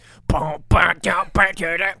Hello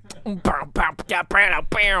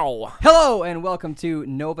and welcome to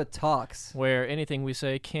Nova Talks, where anything we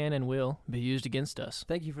say can and will be used against us.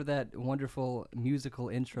 Thank you for that wonderful musical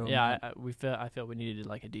intro. Yeah, I felt we needed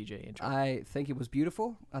like a DJ intro. I think it was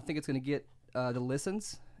beautiful. I think it's going to get the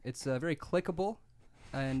listens. It's very clickable,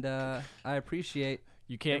 and I appreciate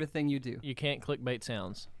everything you do. You can't clickbait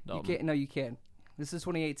sounds, Dalton. You can't. No, you can. This is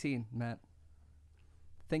 2018, Matt.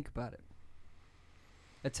 Think about it.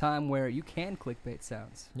 A time where you can clickbait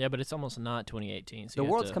sounds. Yeah, but it's almost not 2018. So the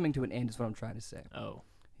world's coming to an end is what I'm trying to say. Oh.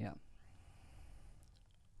 Yeah.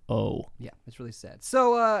 Oh. Yeah, it's really sad.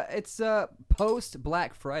 So it's post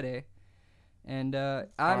Black Friday, and I'm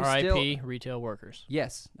R.I.P. still retail workers.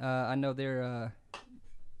 Yes, I know they're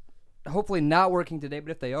hopefully not working today,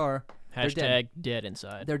 but if they are, Hashtag dead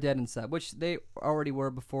inside. They're dead inside, which they already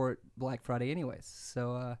were before Black Friday anyways.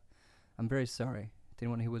 So I'm very sorry to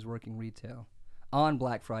anyone who was working retail on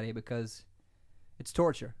Black Friday because it's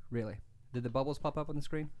torture, really. Did the bubbles pop up on the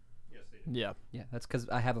screen? Yes, they did. Yeah. Yeah, that's because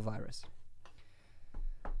I have a virus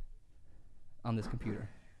on this computer.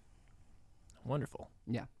 Wonderful.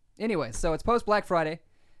 Yeah. Anyway, so it's post Black Friday,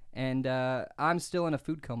 and I'm still in a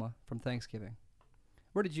food coma from Thanksgiving.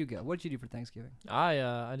 Where did you go? What did you do for Thanksgiving?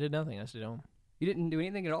 I did nothing. I stayed home. You didn't do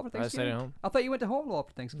anything at all for Thanksgiving? I stayed at home. I thought you went to home all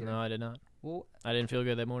for Thanksgiving. No, I did not. Well, I didn't feel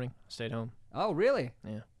good that morning. I stayed home. Oh, really?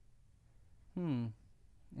 Yeah.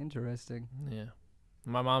 Interesting. Yeah.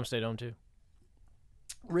 My mom stayed home too.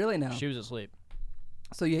 Really now? She was asleep.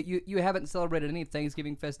 So you haven't celebrated any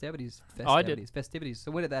Thanksgiving festivities? Oh, I did. Festivities.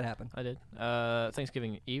 So when did that happen? I did.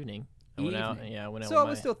 Thanksgiving evening. I went out. Yeah, I went out. So it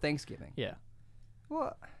was still Thanksgiving. Yeah.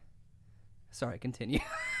 Well, sorry. Continue.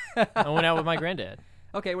 I went out with my granddad.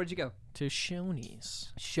 Okay, where'd you go? To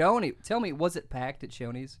Shoney's. Shoney. Tell me, was it packed at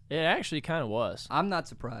Shoney's? It actually kind of was. I'm not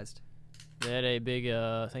surprised. They had a big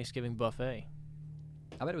Thanksgiving buffet.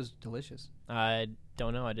 I bet it was delicious. I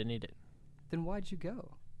don't know. I didn't eat it. Then why'd you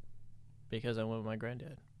go? Because I went with my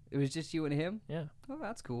granddad. It was just you and him? Yeah. Oh,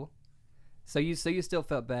 that's cool. So you still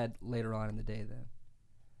felt bad later on in the day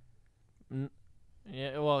then?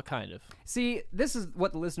 Yeah, well, kind of. See, this is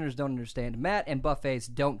what the listeners don't understand. Matt and buffets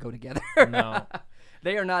don't go together. No.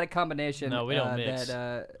 They are not a combination. No, we don't mix.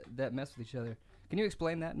 That mess with each other. Can you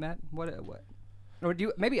explain that, Matt? What? Or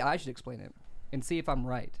maybe I should explain it and see if I'm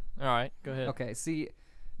right. All right, go ahead. Okay, see,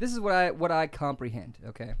 this is what I comprehend,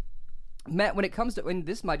 okay? Matt, when it comes to, and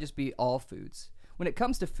this might just be all foods. When it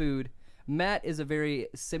comes to food, Matt is a very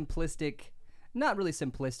simplistic, not really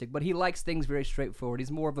simplistic, but he likes things very straightforward.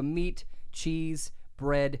 He's more of a meat, cheese,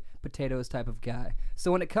 bread, potatoes type of guy.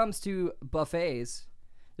 So when it comes to buffets,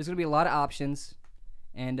 there's going to be a lot of options,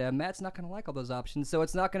 and Matt's not going to like all those options. So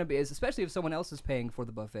it's not going to be, especially if someone else is paying for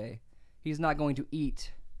the buffet, he's not going to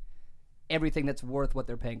eat everything that's worth what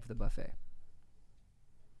they're paying for the buffet.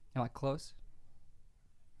 Am I close?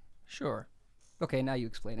 Sure. Okay, now you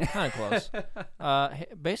explain it. Kind of close.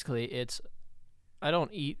 Basically, I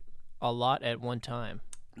don't eat a lot at one time.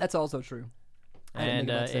 That's also true. I didn't think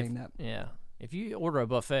about saying that. Yeah. If you order a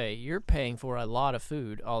buffet, you're paying for a lot of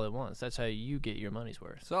food all at once. That's how you get your money's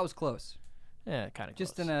worth. So I was close. Yeah, kind of close.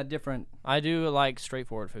 Just in a different... I do like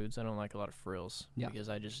straightforward foods. I don't like a lot of frills. Yeah. Because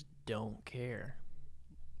I just don't care.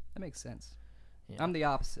 That makes sense. Yeah. I'm the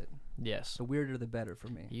opposite. Yes. The weirder the better for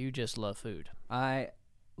me. You just love food. I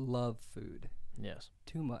love food. Yes.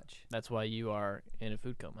 Too much. That's why you are in a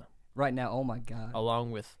food coma. Right now, oh my God.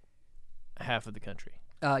 Along with half of the country.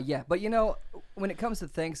 Yeah, but when it comes to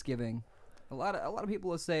Thanksgiving, a lot of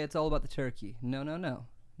people will say it's all about the turkey. No.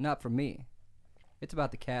 Not for me. It's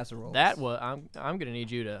about the casseroles. I'm gonna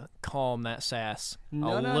need you to calm that sass a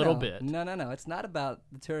little bit. No. It's not about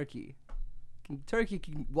the turkey. Turkey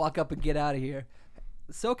can walk up and get out of here.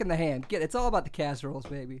 Soak in the hand. It's all about the casseroles,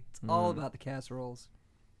 baby. It's all about the casseroles.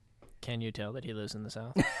 Can you tell that he lives in the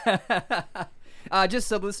South? Just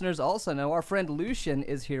so listeners also know, our friend Lucien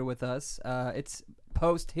is here with us. It's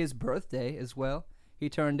post his birthday as well. He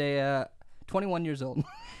turned 21 years old.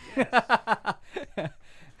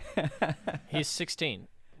 He's 16.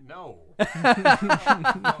 No. No.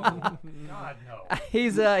 God, no.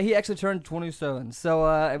 He actually turned 27.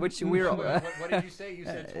 So, which we're... what did you say? You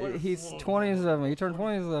said 20. He's 27. He turned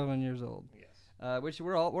 27 years old. Yes. Which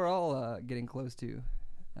we're all getting close to.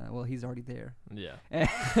 Well, he's already there. Yeah.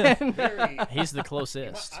 Very, he's the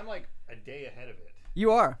closest. I'm like a day ahead of it.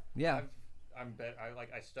 You are, yeah. I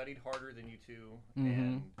studied harder than you two, Mm-hmm.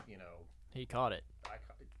 and he caught it.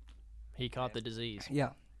 He caught the disease. Yeah,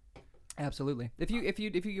 absolutely. If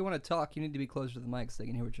you want to talk, you need to be closer to the mic so they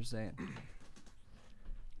can hear what you're saying.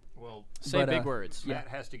 Well, say big words. Matt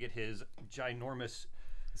has to get his ginormous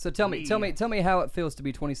So tell me how it feels to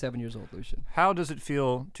be 27 years old, Lucien. How does it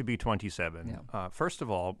feel to be 27? Yeah. First of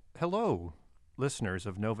all, hello, listeners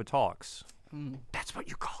of Nova Talks. That's what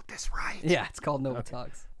you called this, right? Yeah, it's called Nova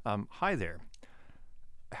Talks. Hi there.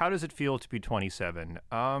 How does it feel to be 27?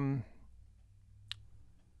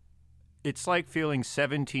 It's like feeling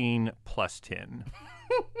 17 plus 10.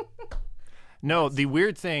 No, the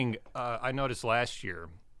weird thing I noticed last year,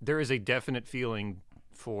 there is a definite feeling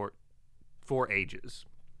for ages.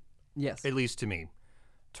 Yes. At least to me.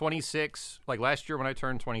 26, like last year when I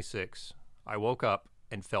turned 26, I woke up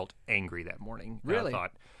and felt angry that morning. And Really? I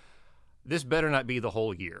thought, this better not be the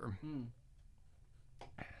whole year.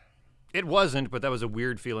 It wasn't, but that was a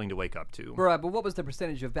weird feeling to wake up to. Right, but what was the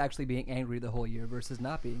percentage of actually being angry the whole year versus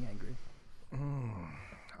not being angry?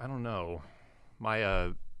 I don't know.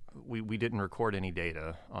 We didn't record any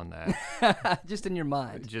data on that. Just in your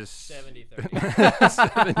mind. Just 70-30.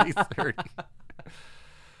 70-30.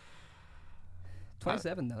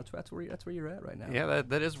 27 though. That's where you're at right now. Yeah,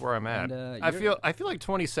 that is where I'm at. And, I feel like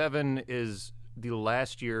 27 is the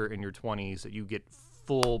last year in your 20s that you get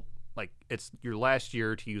full, like it's your last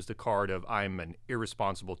year to use the card of I'm an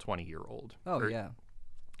irresponsible 20-year-old. Oh Or yeah.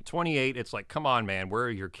 28, it's like, come on, man, where are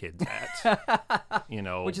your kids at?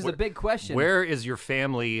 Which is a big question. Where is your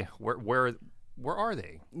family? Where are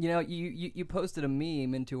they? You know, you posted a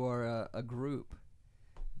meme into our a group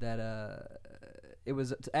that it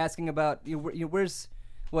was asking about where's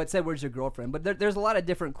it said where's your girlfriend, but there's a lot of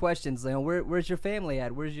different questions. You know, where's your family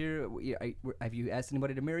at? Have you asked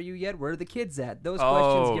anybody to marry you yet? Where are the kids at? Those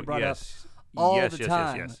questions get brought up all the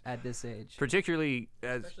time at this age. Particularly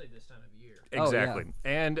Especially this time of year. Exactly. Oh,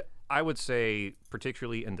 yeah. And I would say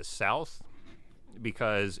particularly in the South,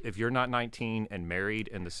 because if you're not 19 and married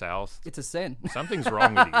in the South, It's a sin. something's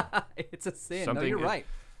wrong with you. It's a sin. No, Something you're is- right.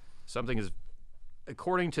 Something is,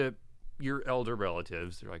 according to your elder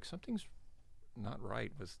relatives, they're like, something's not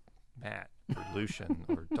right with Matt or Lucien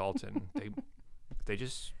or Dalton. They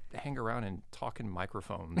just hang around and talk in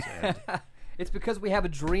microphones. And It's because we have a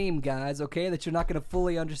dream, guys, okay, that you're not going to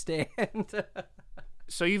fully understand.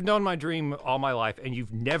 so you've known my dream all my life, and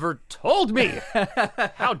you've never told me.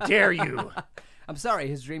 How dare you? I'm sorry.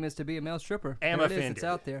 His dream is to be a male stripper. Am There it is. offended. It's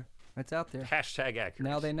out there. It's out there. Hashtag accurate.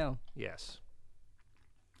 Now they know. Yes.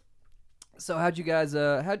 So how'd you guys,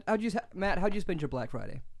 Matt, how'd you spend your Black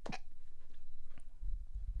Friday?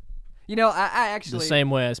 You know, I actually... The same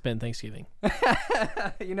way I spent Thanksgiving.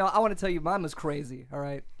 You know, I want to tell you mine was crazy, all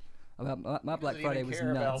right? About my Black Friday was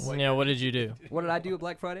nuts. Yeah, what did you do? What did I do at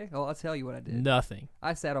Black Friday? Oh, I'll tell you what I did. Nothing.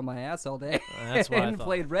 I sat on my ass all day That's what I and thought.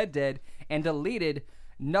 played Red Dead and deleted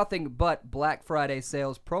nothing but Black Friday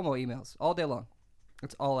sales promo emails all day long.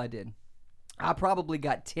 That's all I did. I probably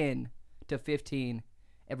got 10 to 15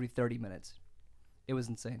 every 30 minutes. It was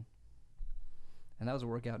insane. And that was a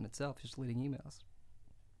workout in itself, just deleting emails.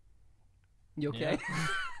 You okay?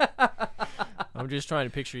 I'm just trying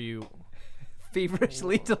to picture you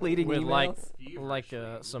Feverishly deleting with emails. like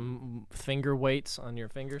some finger weights on your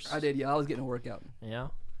fingers. I did, yeah. I was getting a workout. Yeah.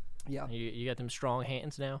 Yeah. You got them strong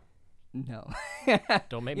hands now. No.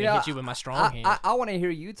 Don't make me You know, hit you with my strong hands. I want to hear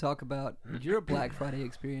you talk about your Black Friday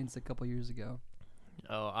experience a couple years ago.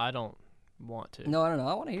 Oh, I don't want to. No, I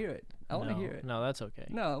want to hear it. I want to No, hear it. No, that's okay.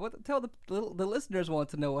 No, tell the listeners want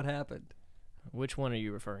to know what happened. Which one are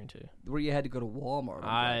you referring to? Where you had to go to Walmart. On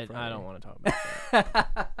I Black Friday. don't want to talk about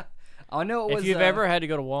that. I know it was. If you've ever had to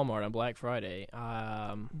go to Walmart on Black Friday,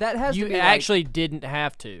 that has you to be actually didn't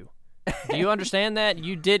have to. Do you understand that?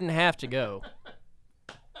 You didn't have to go.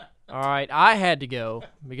 All right, I had to go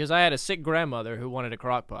because I had a sick grandmother who wanted a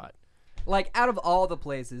crock pot. like out of all the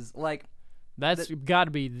places, like That's got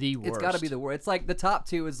to be the worst. it's got to be the worst. It's like the top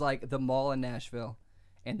two is like the mall in Nashville,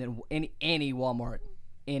 and then any Walmart.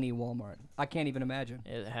 Any Walmart. I can't even imagine.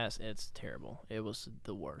 It's terrible. It was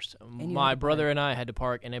the worst. you My had to brother and I had to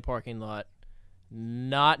park in a parking lot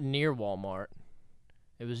not near Walmart.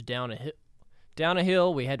 It was down a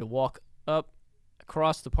hill. We had to walk up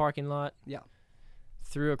across the parking lot. Yeah.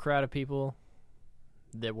 Through a crowd of people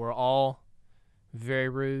that were all very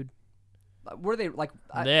rude. Were they like?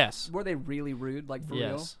 Yes. Were they really rude? Like for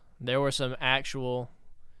real? Yes. There were some actual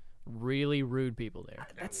really rude people there.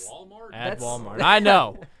 At Walmart? At That's- Walmart. I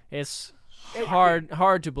know. It's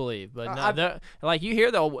hard to believe, but no, like you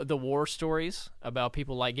hear the war stories about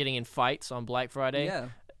people like getting in fights on Black Friday. Yeah.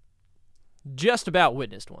 Just about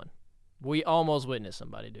witnessed one. We almost witnessed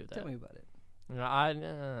somebody do that. Tell me about it.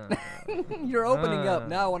 I You're opening up.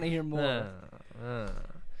 Now I want to hear more.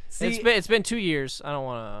 See, it's been 2 years. I don't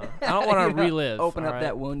want to relive. Open all up right?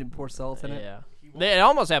 that wound and pour salt in it. Yeah. It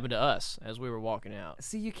almost happened to us as we were walking out.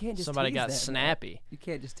 See, you can't just Somebody tease got that, snappy. man. You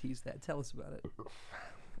can't just tease that. Tell us about it.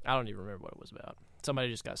 I don't even remember what it was about. Somebody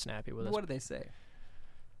just got snappy with us. What did they say?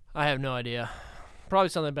 I have no idea. Probably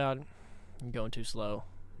something about going too slow,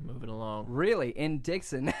 moving along. Really? In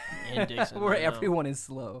Dixon? In Dixon. Where I know. everyone is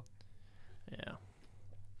slow. Yeah.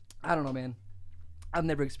 I don't know, man. I've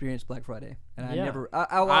never experienced Black Friday, and I Yeah. never.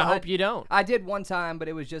 I hope you don't. I did one time, but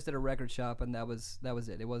it was just at a record shop, and that was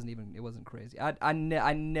it. It wasn't crazy. I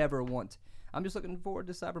never want. I'm just looking forward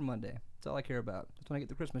to Cyber Monday. That's all I care about. That's when I get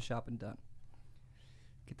the Christmas shopping done.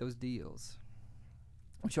 Get those deals,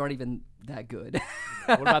 which aren't even that good.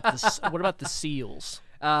 What about the seals?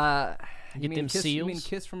 You mean them kiss, seals? You mean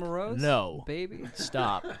Kiss from a Rose? No. Baby.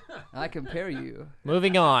 Stop. I compare you.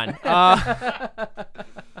 Moving on.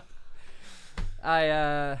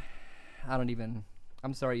 I don't even.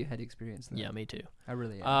 I'm sorry you had to experience that. Yeah, me too. I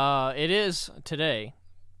really am. It is today,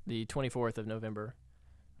 the 24th of November,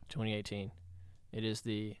 2018. It is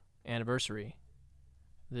the anniversary,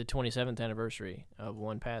 the 27th anniversary of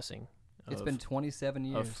one passing. It's been 27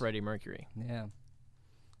 years. Of Freddie Mercury. Yeah.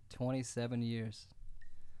 27 years.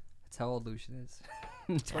 That's how old Lucien is.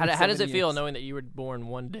 How does it 27 feel years. knowing that you were born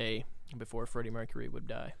one day before Freddie Mercury would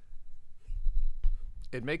die?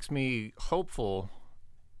 It makes me hopeful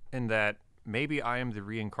in that maybe I am the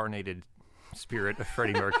reincarnated spirit of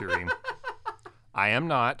Freddie Mercury. I am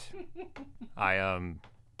not. I'm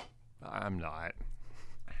not.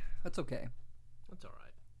 That's okay. That's all right.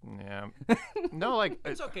 Yeah. No, like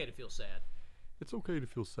It's okay to feel sad. it's okay to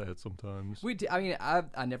feel sad sometimes.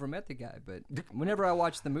 I never met the guy, but whenever I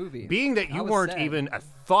watched the movie, Being that I you was weren't sad. even a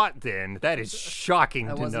thought then, that is shocking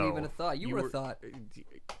I to wasn't know. even a thought. You were a thought.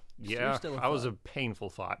 Yeah, still a I was a thought. painful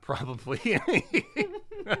thought, probably.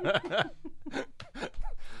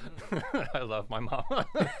 I love my mom.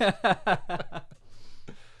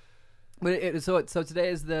 But so today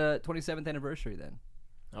is the 27th anniversary then.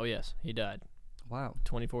 Oh, yes. He died Wow,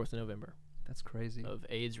 24th of November that's crazy. of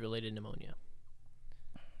AIDS-related pneumonia.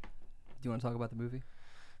 Do you want to talk about the movie?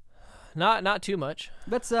 Not too much.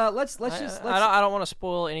 Let's just I don't want to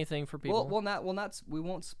spoil anything for people. we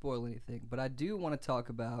won't spoil anything, but I do want to talk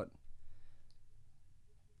about,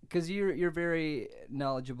 because you're very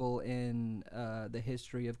knowledgeable in the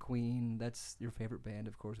history of Queen. That's your favorite band,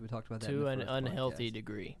 of course. We talked about that in to the an first unhealthy podcast.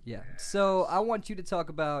 degree. Yeah. So I want you to talk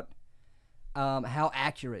about how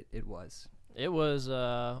accurate it was. It was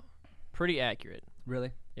pretty accurate.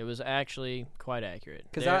 Really? It was actually quite accurate.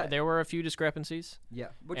 'Cause There were a few discrepancies. Yeah.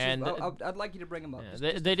 Which And I'd like you to bring them up. Yeah,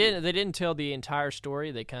 Just they a few. didn't tell the entire story.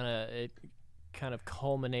 It kind of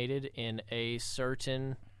culminated in a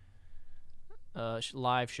certain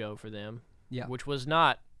live show for them. Yeah. Which was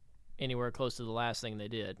not anywhere close to the last thing they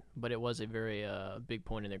did, but it was a very big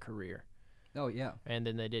point in their career. Oh yeah. And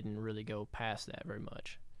then they didn't really go past that very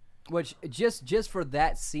much. Which just for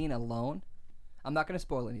that scene alone, I'm not going to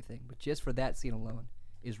spoil anything, but just for that scene alone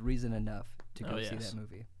is reason enough to go Oh, see yes. that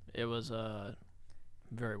movie. It was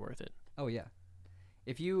very worth it. Oh yeah.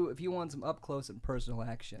 If you want some up close and personal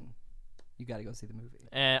action, you got to go see the movie.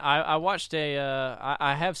 And I watched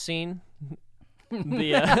I have seen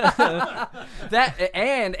the That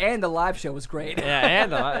and the live show was great.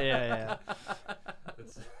 yeah.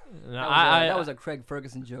 No, That was a Craig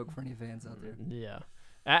Ferguson joke for any fans out there. Yeah.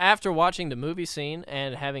 After watching the movie scene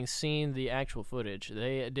and having seen the actual footage,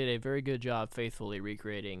 they did a very good job faithfully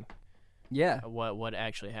recreating Yeah. what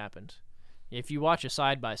actually happened. If you watch a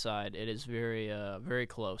side by side, it is very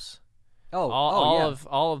close. Oh, All yeah.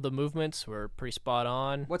 of the movements were pretty spot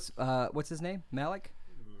on. What's his name? Malik?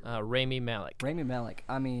 Rami Malek, Rami Malek.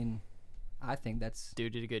 I mean, I think that's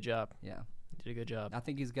dude did a good job. yeah. Did a good job. I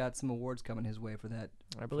think he's got some awards coming his way for that.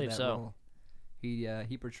 I believe for that so. role.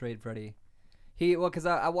 He portrayed Freddie. Because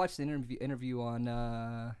I watched the interview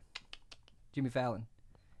on Jimmy Fallon,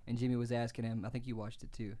 and Jimmy was asking him. I think you watched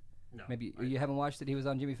it too. No, Maybe you haven't watched it. He was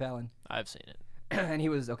on Jimmy Fallon, I've seen it. and he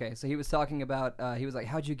was okay. So he was talking about. He was like,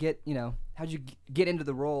 how'd you get get into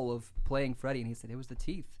the role of playing Freddie? And he said it was the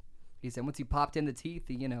teeth. He said once he popped in the teeth,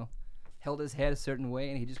 he held his head a certain way,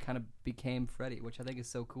 and he just kind of became Freddie, which I think is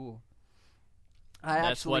so cool.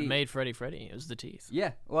 That's what made Freddie Freddie. It was the teeth.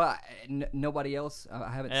 Yeah, well, nobody else. I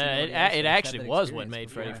haven't seen. It anybody else it that's actually had that was what experience, made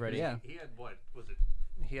but Freddie yeah, Freddie. Yeah, He had what was it?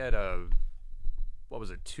 He had what was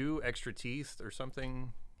it? 2 extra teeth or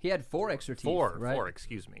something? he had 4 extra teeth. Four, right? 4.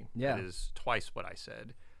 Excuse me. Yeah. That is twice what I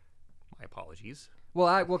said. My apologies.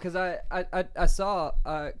 Well, because I saw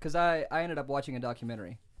because I ended up watching a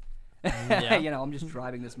documentary. Yeah. I'm just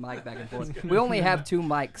driving this mic back and forth. We only have 2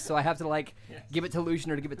 mics, so I have to give it to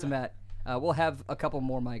Lucien or to give it to Matt. We'll have a couple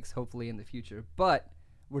more mics hopefully in the future, but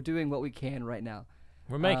we're doing what we can right now.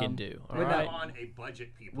 We're making do. All we're right. not- on a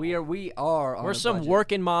budget, people. We are. On We're a some budget.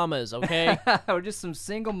 working mamas, okay? We're just some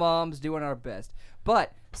single moms doing our best.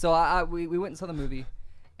 But so we went and saw the movie,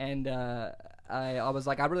 and I was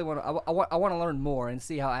like, I really want to. I want to learn more and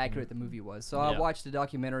see how accurate the movie was. So I Yeah. watched a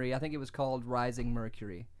documentary. I think it was called Rising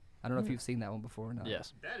Mercury. I don't know if you've seen that one before or not.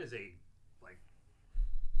 Yes. That is a like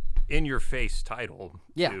in your face title.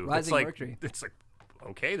 Yeah, too. Rising it's like, Mercury. It's like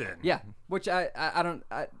okay then. Yeah, which I don't.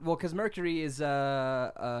 Well, because Mercury is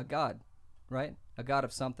a god, right? A god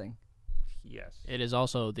of something. Yes. It is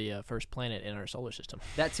also the first planet in our solar system.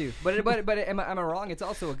 That too. But am I wrong? It's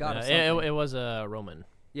also a god of something. It was a Roman.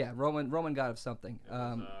 Yeah, Roman god of something. oh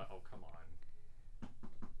come on.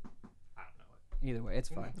 I don't know it. Either way, it's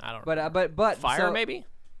fine. I don't know. But Fire, so- maybe?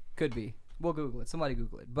 Could be. We'll Google it. Somebody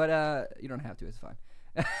Google it. But you don't have to. It's fine.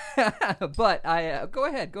 But I go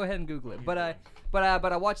ahead and Google it. But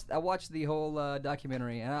I watched the whole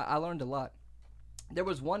documentary, and I learned a lot. There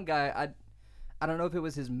was one guy I don't know if it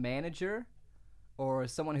was his manager or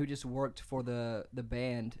someone who just worked for the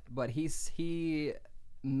band, but he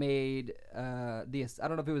made I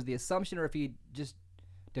don't know if it was the assumption or if he just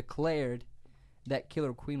declared that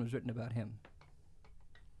Killer Queen was written about him.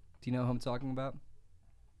 Do you know who I'm talking about?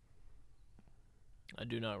 I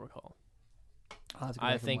do not recall. I'll have to go I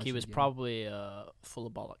back and think watch he it was again. probably full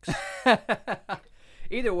of bollocks.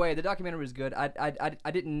 Either way, the documentary was good.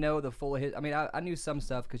 I didn't know the full hit. I mean, I knew some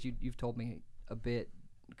stuff because you've told me a bit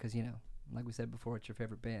because like we said before, it's your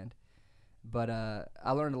favorite band. But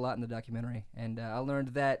I learned a lot in the documentary, and I learned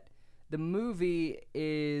that the movie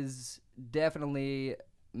is definitely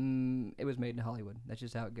it was made in Hollywood. That's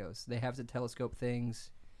just how it goes. They have to telescope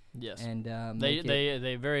things, Yes. and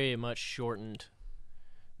They very much shortened.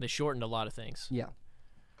 They shortened a lot of things. yeah.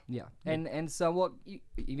 And so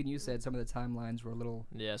even you said some of the timelines were a little.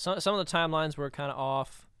 Yeah. Some of the timelines were kind of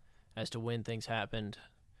off as to when things happened.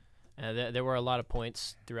 There were a lot of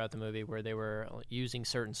points throughout the movie where they were using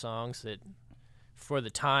certain songs that, for the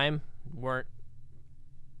time, weren't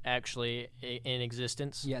actually in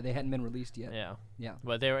existence. Yeah, they hadn't been released yet. Yeah.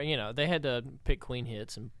 But they were, they had to pick Queen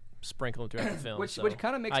hits and sprinkle them throughout the film. Which so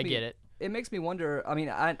kind of makes I me get it. It makes me wonder. I mean,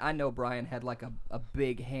 I know Brian had like a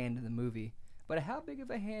big hand in the movie, but how big of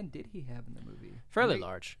a hand did he have in the movie? Fairly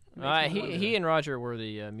large. makes me wonder. He and Roger were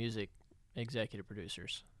the music executive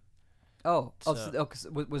producers.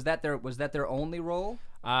 Was that their only role?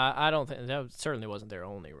 I don't think that certainly wasn't their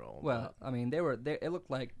only role. Well, I mean, they were. It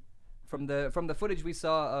looked like from the footage we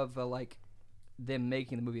saw of like them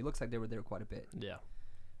making the movie, it looks like they were there quite a bit, yeah,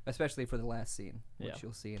 especially for the last scene, which Yeah.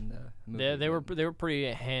 you'll see in the movie. they were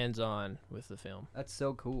pretty hands on with the film, That's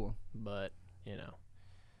so cool. but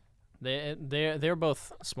they're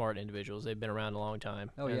both smart individuals. They've been around a long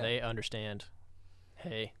time, Oh, and yeah. they understand.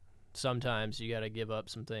 Hey, sometimes you got to give up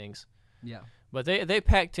some things. Yeah. But they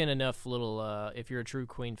packed in enough little. If you're a true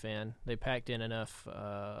Queen fan, they packed in enough.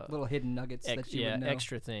 Little hidden nuggets that you would know.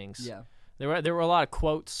 extra things. Yeah. There were a lot of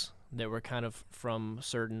quotes that were kind of from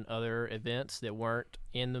certain other events that weren't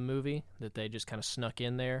in the movie that they just kind of snuck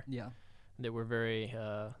in there. Yeah. That were very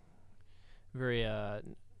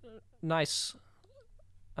nice,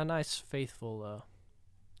 a nice faithful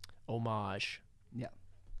homage. Yeah.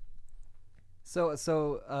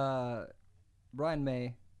 So Brian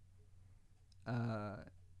May,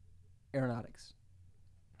 aeronautics,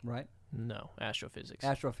 right? No, astrophysics.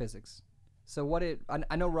 Astrophysics. So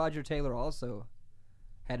I know Roger Taylor also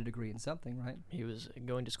had a degree in something, right? He was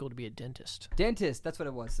going to school to be a dentist. Dentist. That's what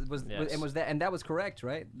it was. Yes. And that was correct,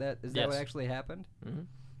 right? That what Yes. actually happened? hmm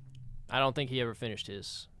I don't think he ever finished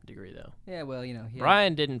his degree though. Yeah. Well,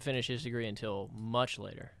 Brian didn't finish his degree until much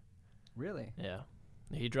later. Really? Yeah,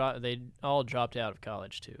 they all dropped out of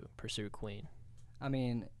college to pursue Queen. I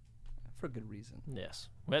mean, for good reason. Yes,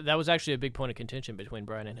 well, that was actually a big point of contention between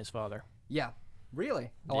Brian and his father Yeah.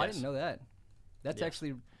 Really? Oh, I Yes. didn't know that. That's Yes.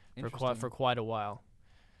 actually for interesting. quite a while.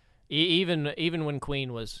 Even when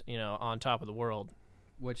Queen was on top of the world,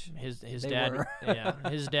 Which his they dad were.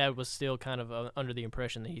 his dad was still kind of under the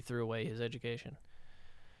impression that he threw away his education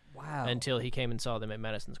wow. until he came and saw them at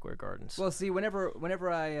Madison Square Gardens. Well, see,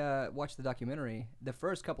 whenever I watched the documentary, the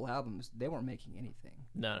first couple albums they weren't making anything.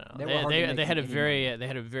 no, they were hardly they making had a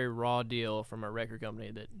any very raw deal from a record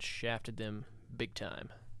company that shafted them big time.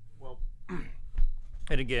 Well,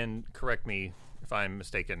 and again, correct me if I'm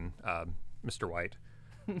mistaken, Mr. White.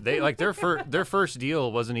 They like their first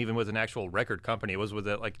deal wasn't even with an actual record company. It was with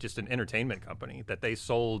just an entertainment company that they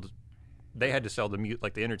sold. They had to sell the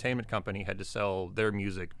entertainment company had to sell their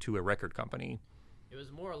music to a record company. It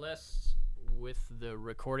was more or less with the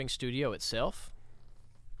recording studio itself,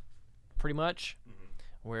 pretty much.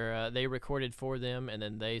 where they recorded for them, and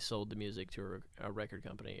then they sold the music to a record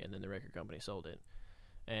company, and then the record company sold it,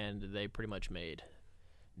 and they pretty much made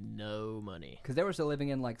no money. Because they were still living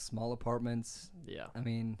in like small apartments. Yeah. I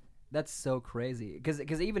mean, that's so crazy.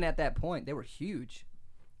 Because even at that point, they were huge.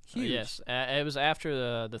 Huge. Yes. It was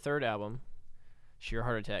after the third album, Sheer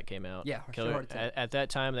Heart Attack, came out. Yeah, Sheer Heart Attack. At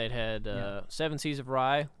that time, they'd had Seven Seas of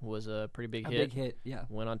Rye was a pretty big hit. A big hit, yeah.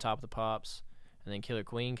 Went on top of the pops. And then Killer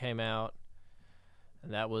Queen came out.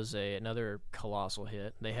 And that was another colossal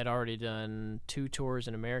hit. They had already done 2 tours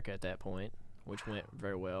in America at that point, which went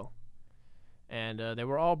very well. And they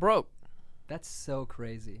were all broke. That's so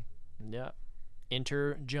crazy. Yeah.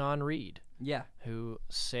 Enter John Reed. Yeah. Who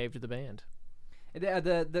saved the band.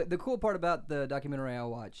 The cool part about the documentary I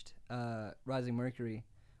watched, Rising Mercury,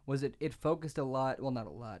 was it focused a lot, well, not a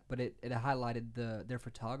lot, but it highlighted their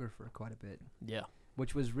photographer quite a bit. Yeah.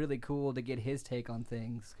 Which was really cool to get his take on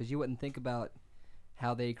things, because you wouldn't think about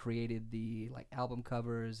how they created the like album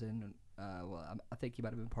covers and I think he might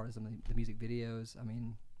have been part of some of the music videos. I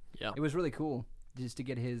mean, yeah, it was really cool just to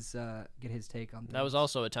get his take on things. That was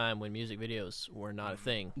also a time when music videos were not a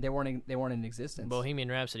thing. They weren't in existence. Bohemian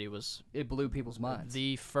Rhapsody it blew people's minds.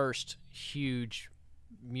 The first huge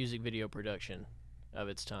music video production of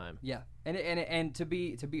its time. Yeah, and to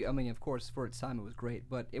be I mean, of course, for its time it was great,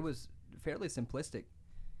 but it was fairly simplistic.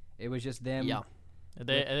 It was just them. Yeah.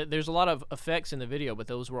 There's a lot of effects in the video, but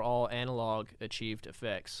those were all analog achieved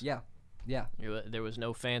effects. Yeah, yeah. There was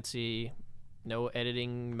no fancy, no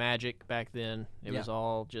editing magic back then. It was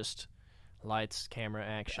all just lights, camera,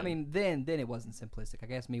 action. I mean, then it wasn't simplistic. I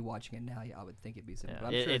guess me watching it now, I would think it'd be simple. Yeah.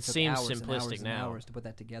 I'm sure it took seems hours simplistic and now. hours to put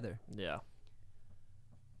that together. Yeah.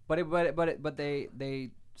 But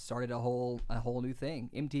they started a whole new thing.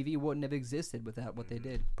 MTV wouldn't have existed without what they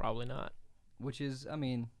did. Probably not. Which is, I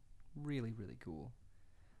mean, really, really cool.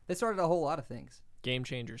 They started a whole lot of things. Game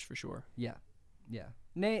changers for sure. Yeah, yeah.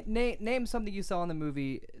 Name something you saw in the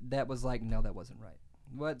movie that was like, no, that wasn't right.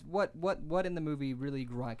 What in the movie really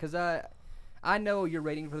grind? Because I know your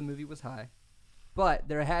rating for the movie was high, but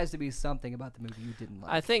there has to be something about the movie you didn't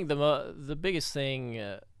like. I think the biggest thing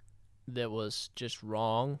that was just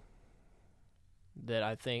wrong, that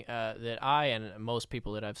I think that I and most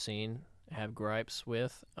people that I've seen have gripes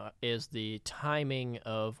with, is the timing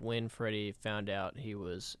of when Freddie found out he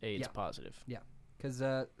was AIDS positive. Yeah, because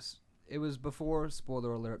it was before,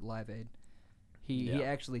 spoiler alert, Live Aid. He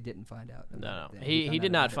actually didn't find out. No. He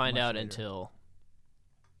did not find out until,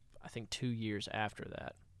 I think, 2 years after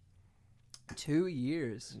that. 2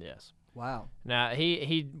 years? Yes. Wow. Now,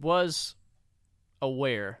 he was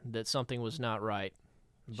aware that something was not right,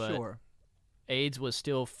 but sure. AIDS was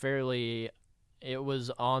still it was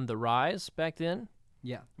on the rise back then.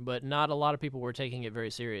 Yeah. But not a lot of people were taking it very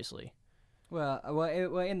seriously. Well,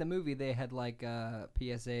 in the movie they had like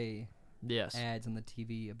PSA ads on the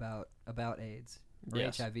TV about AIDS or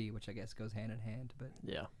HIV, which I guess goes hand in hand. But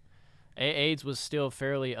yeah, AIDS was still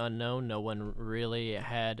fairly unknown. No one really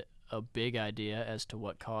had a big idea as to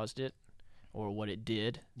what caused it or what it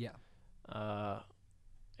did. Yeah.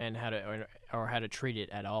 And how to treat it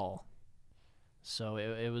at all. So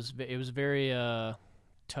it was very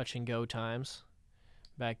touch and go times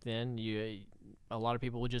back then. A lot of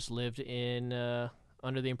people just lived in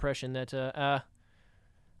under the impression that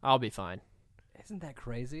I'll be fine. Isn't that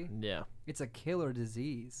crazy? Yeah. It's a killer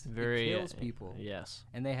disease. It kills people. Yes.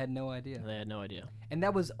 And they had no idea. And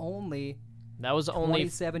that was only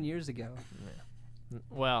 27 years ago. Yeah.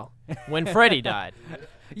 Well, when Freddie died.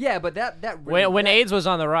 Yeah, but that really, when AIDS was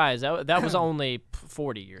on the rise, that was only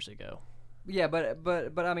 40 years ago. Yeah,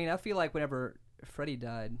 but I mean, I feel like whenever Freddie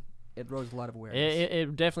died, it rose a lot of awareness.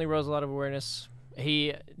 It definitely rose a lot of awareness.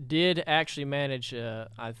 He did actually manage,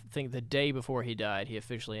 I think the day before he died, he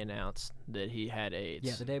officially announced that he had AIDS.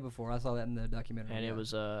 Yeah, the day before. I saw that in the documentary. And it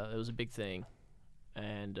was a big thing.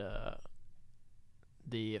 And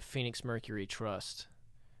the Phoenix Mercury Trust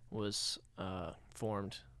was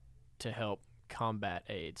formed to help combat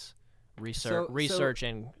AIDS. Research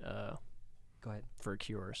and go ahead. For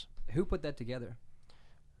cures. Who put that together?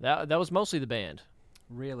 That was mostly the band.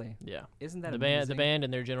 Really? Yeah. Isn't that the amazing? band? The band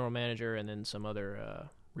and their general manager, and then some other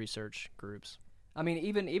research groups. I mean,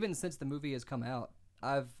 even since the movie has come out,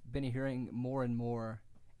 I've been hearing more and more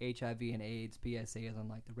HIV and AIDS PSAs on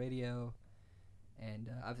like the radio, and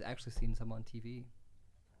I've actually seen some on TV.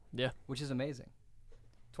 Yeah. Which is amazing.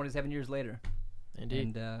 27 years later.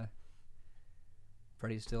 Indeed. And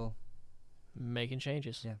Freddie's still making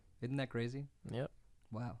changes. Yeah. Isn't that crazy? Yep.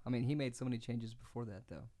 Wow. I mean, he made so many changes before that,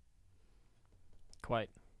 though. Quite.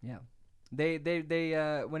 Yeah. They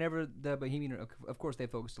whenever the Bohemian, of course, they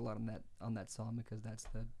focused a lot on that song because that's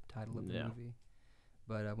the title of the movie.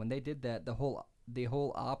 But when they did that, the whole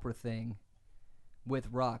opera thing with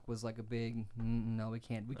rock was like a big no, we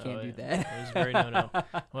can't do that. It was very no.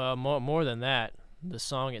 Well, more than that, the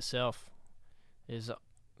song itself is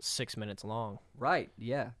 6 minutes long. Right?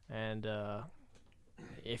 Yeah. And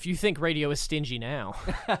if you think radio is stingy now,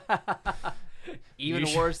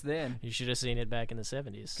 Even worse then. You should have seen it back in the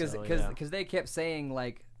 70s. Because they kept saying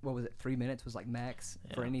like, what was it? 3 minutes was like max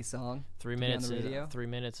for any song. 3 minutes. 3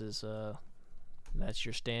 minutes is that's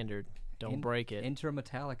your standard. Don't break it. Enter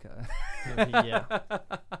Metallica. Yeah.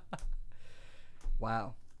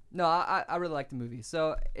 Wow. No, I really like the movie.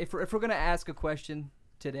 So if we're gonna ask a question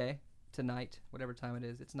tonight, whatever time it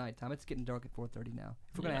is, it's nighttime. It's getting dark at 4:30 now.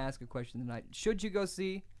 If we're gonna ask a question tonight, should you go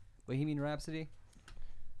see Bohemian Rhapsody?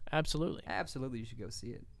 Absolutely. Absolutely, you should go see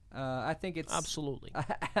it. I think it's absolutely.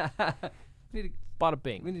 Bada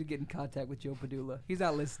bing. We need to get in contact with Joe Padula. He's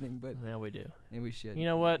not listening, but yeah, we do. And we should. You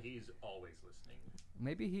know what? He's always listening.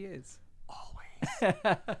 Maybe he is.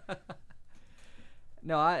 Always.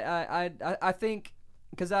 No, I think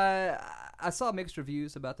because I saw mixed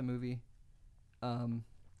reviews about the movie.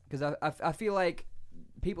 Because I feel like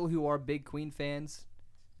people who are big Queen fans,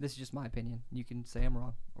 this is just my opinion. You can say I'm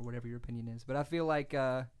wrong or whatever your opinion is, but I feel like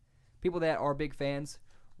people that are big fans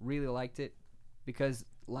really liked it because,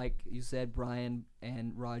 like you said, Brian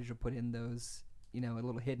and Roger put in those,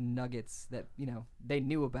 little hidden nuggets that, they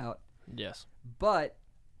knew about. Yes. But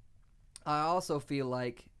I also feel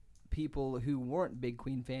like people who weren't big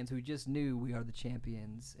Queen fans, who just knew We Are the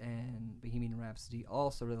Champions and Bohemian Rhapsody,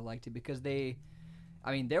 also really liked it because there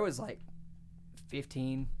was like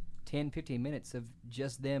 15 minutes of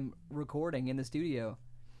just them recording in the studio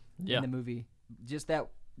in the movie. Just that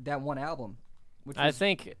one album. I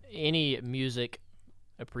think any music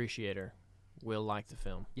appreciator will like the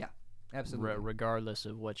film. Yeah, absolutely. Regardless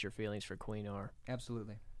of what your feelings for Queen are.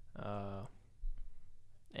 Absolutely.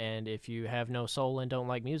 And if you have no soul and don't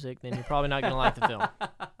like music, then you're probably not going to like the film.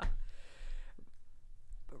 But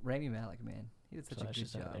Rami Malek, man, he did such a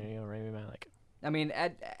good job. There you go, Rami Malek. I mean,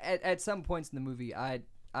 at some points in the movie, I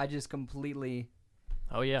just completely.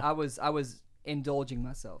 Oh yeah. I was indulging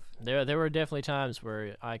myself. There were definitely times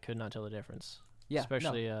where I could not tell the difference. Yeah.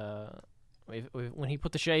 Especially when he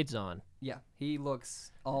put the shades on. Yeah, he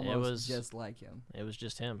looks almost just like him. It was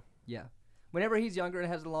just him. Yeah. Whenever he's younger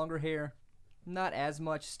and has the longer hair, not as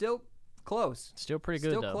much. Still close. Still pretty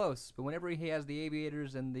good, Still though. close. But whenever he has the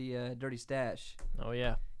aviators and the dirty stash. Oh,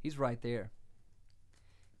 yeah. He's right there.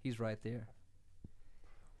 He's right there.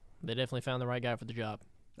 They definitely found the right guy for the job.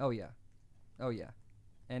 Oh, yeah. Oh, yeah.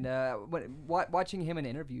 And watching him in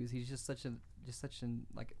interviews, he's just such a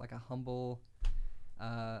humble.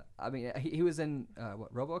 He was in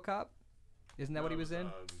RoboCop. Isn't that what he was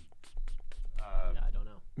in? I don't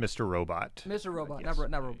know. Mr. Robot. Mr. Robot, Yes.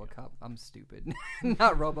 not RoboCop. I'm stupid.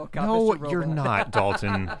 Not RoboCop. No, Mr. you're Robot. not,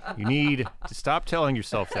 Dalton. You need to stop telling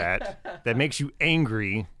yourself that. That makes you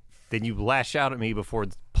angry. Then you lash out at me before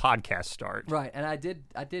the podcast starts. Right, and I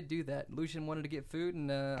did do that. Lucien wanted to get food, and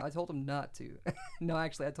I told him not to. No,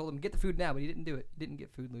 actually, I told him get the food now, but he didn't do it. He didn't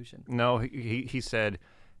get food, Lucien. No, he said,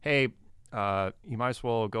 hey, you might as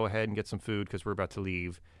well go ahead and get some food because we're about to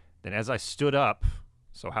leave. Then as I stood up,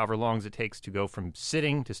 so however long as it takes to go from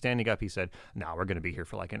sitting to standing up, he said, no, we're going to be here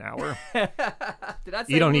for like an hour. Did I say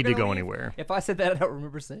You don't we need were to go gonna leave? anywhere. If I said that, I don't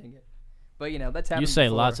remember saying it. But, that's happened You say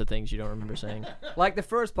before. lots of things you don't remember saying. Like the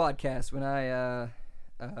first podcast when I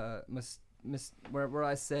where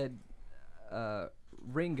I said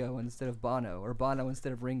Ringo instead of Bono, or Bono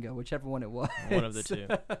instead of Ringo, whichever one it was. One of the two.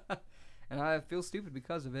 And I feel stupid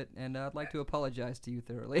because of it, and I'd like to apologize to you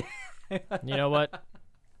thoroughly. You know what?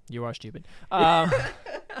 You are stupid.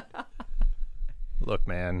 Look,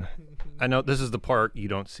 man, I know this is the part you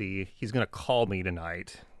don't see. He's going to call me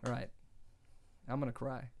tonight. Right. I'm going to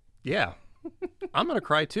cry. Yeah. I'm going to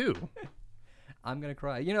cry too. I'm going to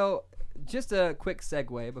cry. Just a quick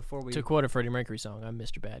segue before we... To quote a Freddie Mercury song, I'm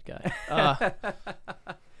Mr. Bad Guy.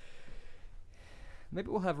 Maybe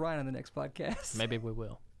we'll have Ryan on the next podcast. Maybe we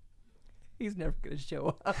will. He's never going to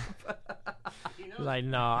show up. Like,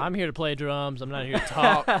 no, I'm here to play drums. I'm not here to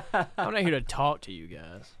talk. I'm not here to talk to you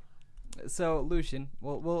guys. So, Lucien,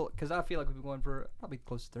 because I feel like we've been going for probably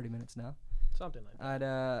close to 30 minutes now. Something like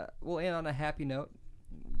that. We'll end on a happy note,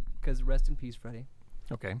 because rest in peace, Freddie.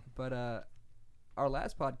 Okay. But our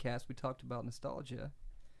last podcast, we talked about nostalgia,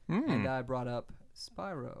 and I brought up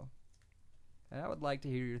Spyro. And I would like to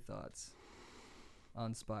hear your thoughts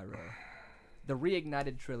on Spyro. The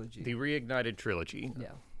Reignited Trilogy. The Reignited Trilogy. Yeah.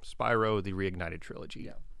 Spyro, the Reignited Trilogy.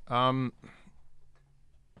 Yeah.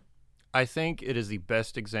 I think it is the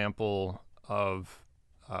best example of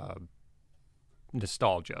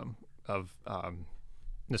nostalgia, of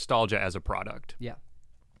nostalgia as a product, Yeah.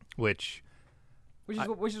 which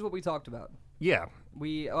Which is what we talked about. yeah,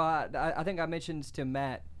 I think I mentioned to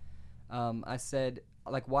Matt, I said,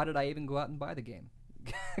 like, why did I even go out and buy the game?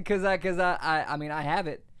 Because I mean, I have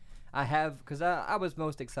it. Because I was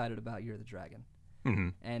most excited about Year of the Dragon. mm-hmm.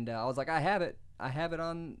 And I was like, I have it. I have it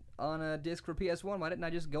on a disc for PS1. Why didn't I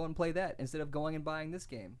just go and play that instead of going and buying this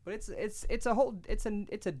game? But it's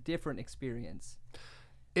a different experience.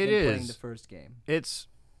 It than playing is. the first game.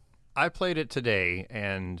 I played it today,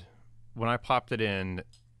 and when I popped it in,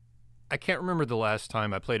 I can't remember the last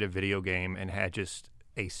time I played a video game and had just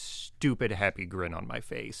a stupid happy grin on my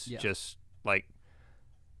face. Yeah. Just like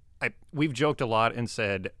we've joked a lot and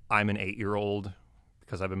said I'm an 8-year-old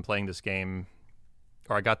because I've been playing this game,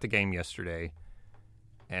 or I got the game yesterday,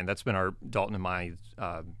 and that's been our Dalton and my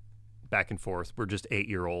back and forth. We're just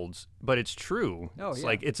 8-year-olds, but it's true. Oh, it's yeah.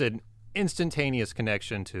 like it's an instantaneous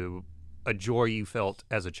connection to a joy you felt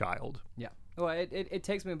as a child. Yeah. Well, it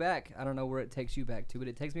takes me back. I don't know where it takes you back to, but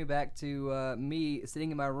it takes me back to me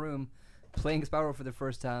sitting in my room playing Spyro for the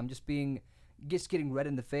first time, just getting red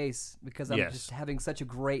in the face because I'm Yes. just having such a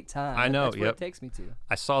great time. I know, That's what yep. it takes me to.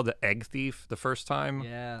 I saw The Egg Thief the first time.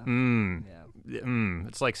 Yeah. Yeah.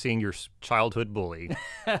 It's like seeing your childhood bully.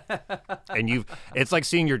 And it's like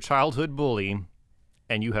seeing your childhood bully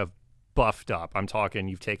and you have buffed up. I'm talking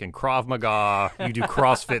you've taken Krav Maga, you do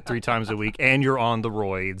CrossFit 3 times a week, and you're on the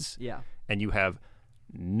roids. Yeah. And you have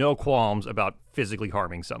no qualms about physically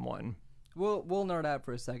harming someone. We'll nerd out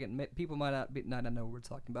for a second. People might not know what we're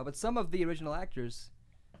talking about, but some of the original actors,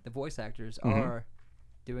 the voice actors, are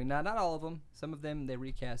doing not all of them. Some of them they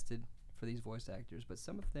recasted for these voice actors, but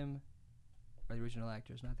some of them are the original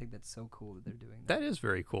actors, and I think that's so cool that they're doing that. That is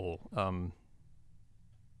very cool.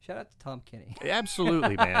 Shout out to Tom Kenny.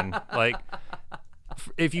 Absolutely, man. Like,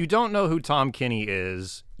 if you don't know who Tom Kenny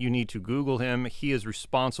is, you need to Google him. He is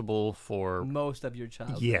responsible for Most of your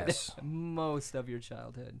childhood. Yes. Most of your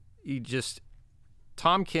childhood.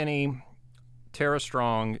 Tom Kenny, Tara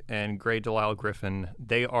Strong, and Gray Delisle Griffin,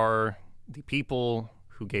 they are the people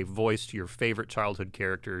who gave voice to your favorite childhood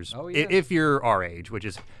characters. Oh, yeah. If you're our age, which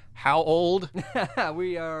is how old?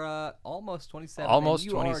 We are almost 27. Almost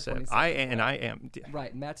and you are 27. 27. I am.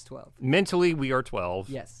 Right, Matt's 12. Mentally, we are 12.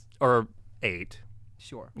 Yes, Or 8.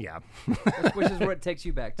 sure. Yeah. Which is where it takes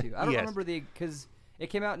you back to. I don't Yes. remember because it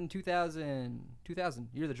came out in 2000.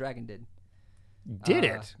 Year of the Dragon did. Did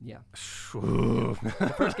it? Yeah. Phew.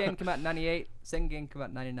 The first game came out in 98, second game came out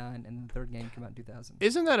in 99, and the third game came out in 2000.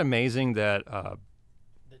 Isn't that amazing that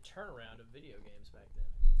The turnaround of video games back then.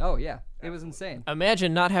 Oh, yeah. It was insane.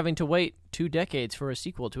 Imagine not having to wait 2 decades for a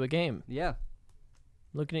sequel to a game. Yeah.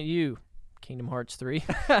 Looking at you, Kingdom Hearts 3.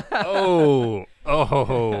 oh,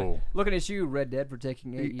 Looking at you, Red Dead, for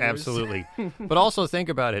taking 8 years. absolutely. But also think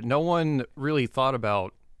about it. No one really thought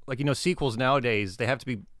about, sequels nowadays, they have to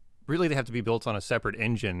be built on a separate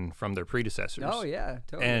engine from their predecessors. Oh, yeah.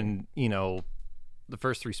 Totally. And, the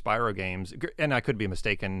first 3 Spyro games, and I could be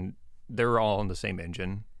mistaken, they were all on the same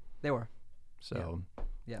engine. They were. So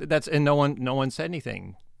Yeah. and no one said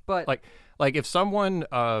anything. But Like if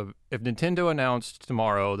if Nintendo announced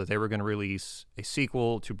tomorrow that they were going to release a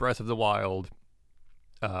sequel to Breath of the Wild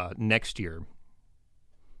next year, and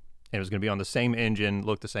it was going to be on the same engine,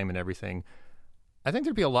 look the same and everything, I think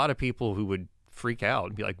there'd be a lot of people who would freak out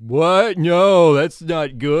and be like, "What? No, that's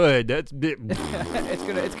not good. That's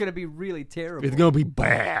it's gonna be really terrible. it's going to be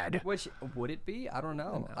bad." Which would it be? I don't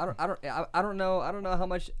know. I don't know. I don't know how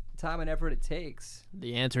much time and effort it takes.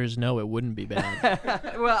 The answer is no, it wouldn't be bad.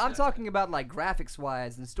 Well, I'm talking about like graphics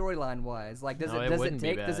wise and storyline wise. Like, does No, it it wouldn't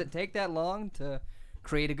be does bad. it take that long to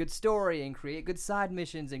create a good story and create good side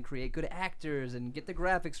missions and create good actors and get the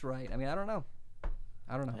graphics right? I mean, I don't know.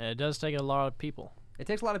 And it does take a lot of people. It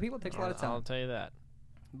takes a lot of people. It takes a lot of I'll time. tell you that.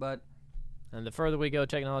 But And the further we go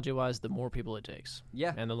technology-wise, the more people it takes.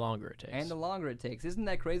 yeah, And the longer it takes. and the longer it takes. Isn't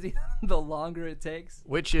that crazy? The longer it takes.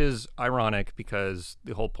 Which is ironic because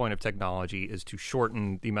the whole point of technology is to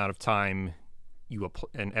shorten the amount of time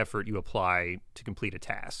and effort you apply to complete a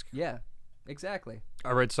task. Yeah, exactly.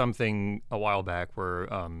 I read something a while back where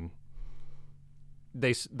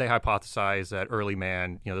they hypothesized that early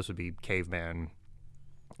man, this would be caveman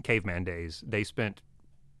days. They spent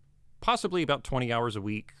possibly about 20 hours a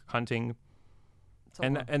week hunting,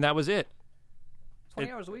 and that was it. 20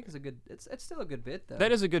 hours a week is a good. It's still a good bit though.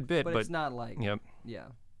 That is a good bit, but but it's not like yep. yeah.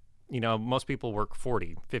 Most people work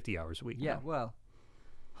 40, 50 hours a week. Yeah, well,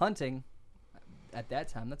 hunting at that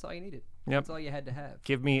time, that's all you needed. Yep. That's all you had to have.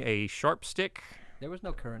 Give me a sharp stick. There was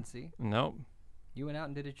no currency. No. You went out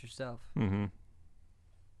and did it yourself. Mm-hmm.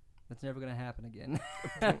 That's never gonna happen again.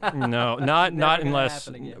 No, not Never gonna unless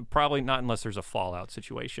happen again. probably not unless there's a fallout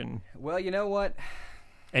situation. Well, you know what?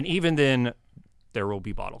 And even then, there will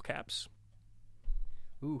be bottle caps.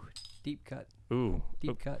 Ooh, deep cut. Ooh.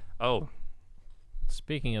 Deep cut. Oh.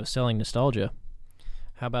 Speaking of selling nostalgia,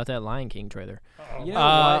 how about that Lion King trailer? You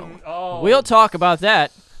know what? Oh. We'll talk about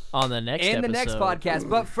that on the next In episode. the next podcast.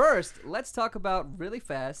 But first, let's talk about really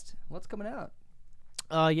fast what's coming out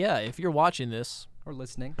Yeah, if you're watching this, or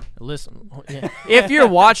listening. listen. Yeah. If you're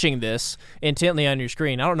watching this intently on your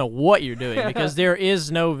screen, I don't know what you're doing because there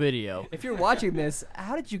is no video. If you're watching this,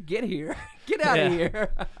 how did you get here? Get out of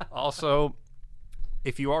here. Also,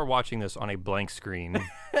 if you are watching this on a blank screen,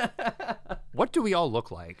 what do we all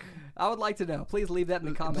look like? I would like to know. Please leave that in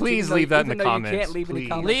the comments. Please Even though- leave that in even the though comments, You can't leave in the please.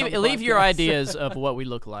 comments. on the Leave your podcast. ideas of what we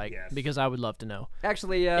look like Yes. because I would love to know.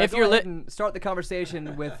 Actually, If go you're ahead and start the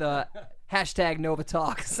conversation with hashtag Nova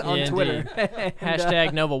Talks on Yeah, Twitter. indeed. And,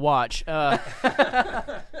 Hashtag Nova Watch.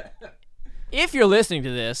 If you're listening to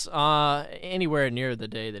this anywhere near the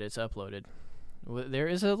day that it's uploaded, there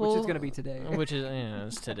is a little... which is going to be today. Which is,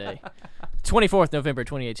 it's today. 24th November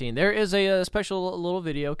 2018. There is a special little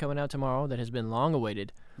video coming out tomorrow that has been long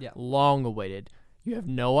awaited. Yeah. Long awaited. You have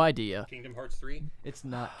no idea. Kingdom Hearts 3? It's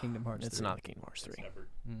not Kingdom Hearts. It's 3. not Kingdom Hearts 3.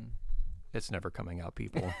 It's never coming out,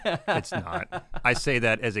 people. It's not. I say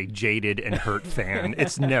that as a jaded and hurt fan.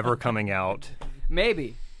 It's never coming out.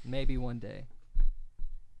 Maybe one day.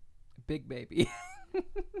 Big baby.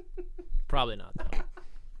 Probably not, though.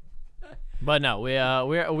 But no,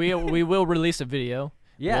 we will release a video.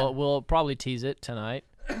 Yeah. We'll probably tease it tonight.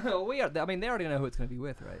 we are. I mean, they already know who it's going to be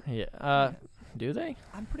with, right? Yeah. Do they?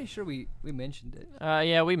 I'm pretty sure we mentioned it.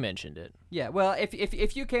 Yeah, we mentioned it. Yeah. Well,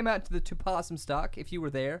 if you came out to the Two Possum Stock, if you were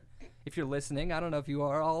there, if you're listening, I don't know if you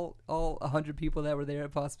are all 100 people that were there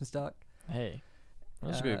at Possum Stock. Hey, that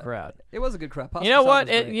was a good crowd. It was a good crowd. Possum You know Stock what?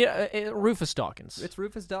 was great. Rufus Dawkins. It's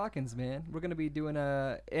Rufus Dawkins, man. We're gonna be doing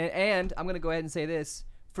and I'm gonna go ahead and say this.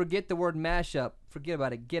 Forget the word mashup. Forget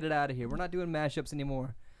about it. Get it out of here. We're not doing mashups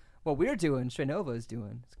anymore. What we're doing, Stray Nova is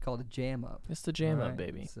doing. It's called a jam up. It's the jam up, Alright,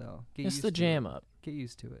 baby. So get It's used the to jam it. up. Get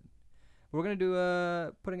used to it. We're gonna do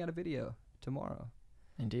putting out a video tomorrow,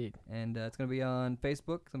 Indeed. and it's gonna be on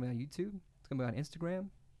Facebook. It's gonna be on YouTube. It's gonna be on Instagram.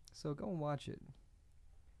 So go and watch it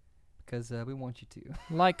because we want you to.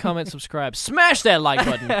 Like, comment, subscribe. Smash that like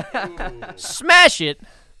button. Smash it.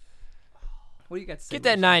 What do you got to say? Get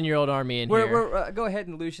that Lucien? 9-year-old army in We're here. go ahead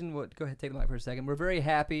and Lucien, go ahead, take the mic for a second. We're very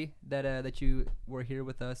happy that that you were here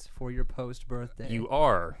with us for your post birthday. You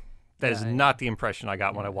are. That is Yeah, I- not the impression I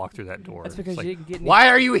got when I walked through that door. That's It's because like, you didn't get any. why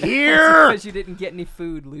are you That's here? because you didn't get any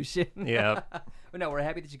food, Lucien. Yeah. But no, we're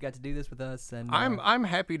happy that you got to do this with us, and I'm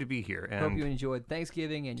happy to be here, hope you and enjoyed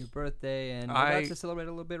Thanksgiving and your birthday, and we're I- about to celebrate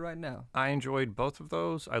a little bit right now. I enjoyed both of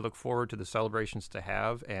those. I look forward to the celebrations to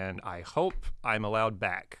have, and I hope I'm allowed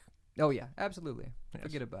back. Oh yeah, absolutely. Yes.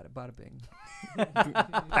 Forget about it. Bada bing.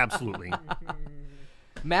 Absolutely.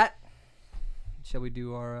 Matt, shall we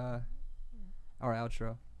do our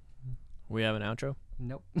outro? We have an outro.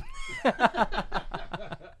 Nope.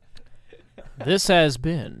 This has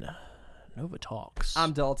been Nova Talks.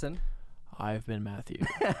 I'm Dalton. I've been Matthew.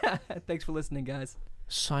 Thanks for listening, guys.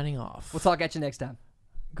 Signing off. We'll talk at you next time.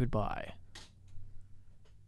 Goodbye.